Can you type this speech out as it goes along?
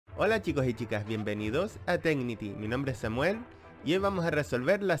Hola chicos y chicas, bienvenidos a Etecnity. Mi nombre es Samuel y hoy vamos a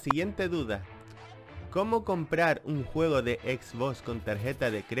resolver la siguiente duda. ¿Cómo comprar un juego de Xbox con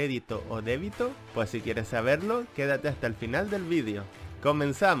tarjeta de crédito o débito? Pues si quieres saberlo, quédate hasta el final del vídeo.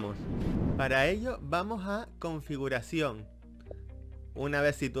 ¡Comenzamos! Para ello vamos a configuración. Una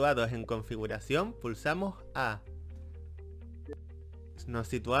vez situados en configuración, pulsamos A. Nos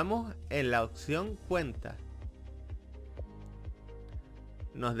situamos en la opción cuenta.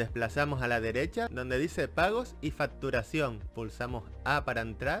 Nos desplazamos a la derecha donde dice pagos y facturación. Pulsamos A para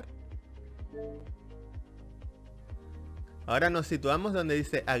entrar. Ahora nos situamos donde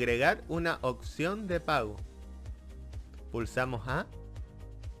dice agregar una opción de pago. Pulsamos A.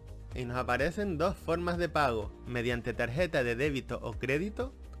 Y nos aparecen dos formas de pago, mediante tarjeta de débito o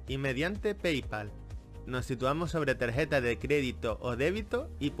crédito y mediante PayPal. Nos situamos sobre tarjeta de crédito o débito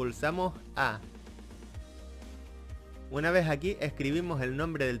y pulsamos A. Una vez aquí escribimos el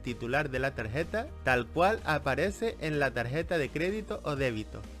nombre del titular de la tarjeta, tal cual aparece en la tarjeta de crédito o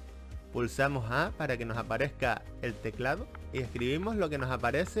débito. Pulsamos A para que nos aparezca el teclado y escribimos lo que nos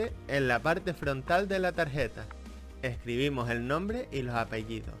aparece en la parte frontal de la tarjeta. Escribimos el nombre y los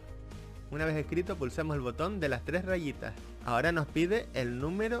apellidos. Una vez escrito, pulsamos el botón de las tres rayitas. Ahora nos pide el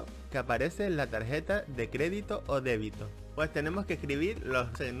número que aparece en la tarjeta de crédito o débito. Pues tenemos que escribir los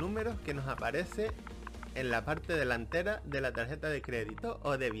números que nos aparece en la parte delantera de la tarjeta de crédito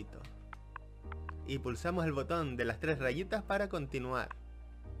o débito. Y pulsamos el botón de las tres rayitas para continuar.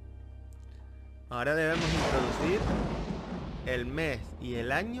 Ahora debemos introducir el mes y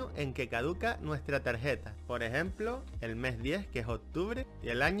el año en que caduca nuestra tarjeta. Por ejemplo, el mes 10, que es octubre, y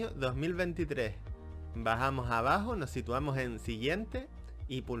el año 2023. Bajamos abajo, nos situamos en siguiente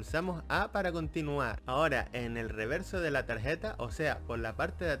y pulsamos A para continuar. Ahora en el reverso de la tarjeta, o sea, por la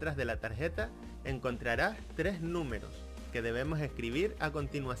parte de atrás de la tarjeta, encontrarás tres números que debemos escribir a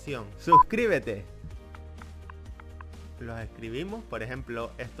continuación. ¡Suscríbete! Los escribimos, por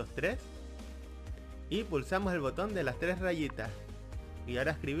ejemplo, estos tres. Y pulsamos el botón de las tres rayitas. Y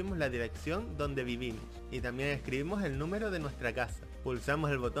ahora escribimos la dirección donde vivimos. Y también escribimos el número de nuestra casa.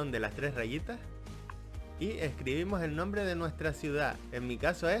 Pulsamos el botón de las tres rayitas. Y escribimos el nombre de nuestra ciudad. En mi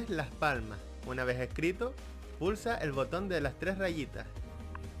caso es Las Palmas. Una vez escrito, pulsa el botón de las tres rayitas.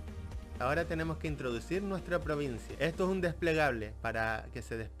 Ahora tenemos que introducir nuestra provincia. Esto es un desplegable. Para que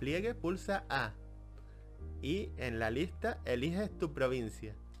se despliegue, pulsa A. Y en la lista eliges tu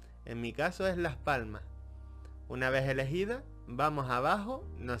provincia. En mi caso es Las Palmas. Una vez elegida, vamos abajo,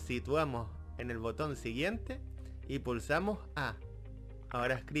 nos situamos en el botón siguiente y pulsamos A.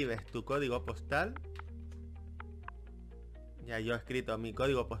 Ahora escribes tu código postal. Ya yo he escrito mi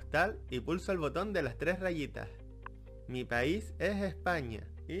código postal y pulso el botón de las tres rayitas. Mi país es España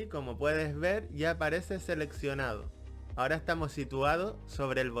y como puedes ver ya aparece seleccionado. Ahora estamos situados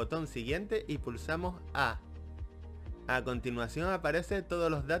sobre el botón siguiente y pulsamos A. A continuación aparecen todos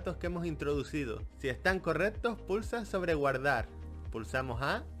los datos que hemos introducido. Si están correctos, pulsa sobre guardar. Pulsamos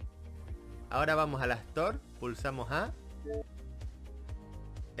A. Ahora vamos a la Store, pulsamos A.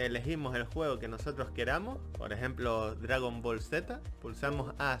 Elegimos el juego que nosotros queramos, por ejemplo Dragon Ball Z.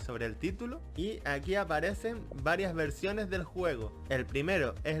 Pulsamos A sobre el título y aquí aparecen varias versiones del juego. El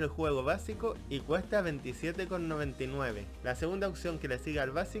primero es el juego básico y cuesta 27,99. La segunda opción que le sigue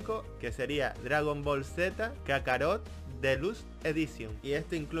al básico, que sería Dragon Ball Z Kakarot Deluxe Edition, y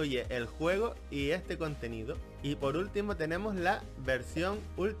esto incluye el juego y este contenido. Y por último tenemos la versión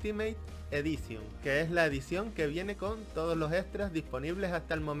Ultimate Edition, que es la edición que viene con todos los extras disponibles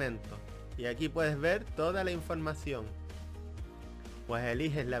hasta el momento. Y aquí puedes ver toda la información. Pues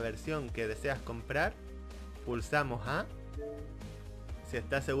eliges la versión que deseas comprar, pulsamos A. Si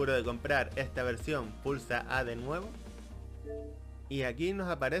estás seguro de comprar esta versión, pulsa A de nuevo. Y aquí nos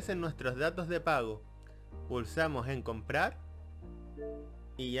aparecen nuestros datos de pago. Pulsamos en comprar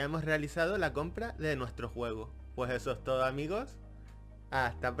y ya hemos realizado la compra de nuestro juego. Pues eso es todo, amigos.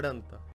 Hasta pronto.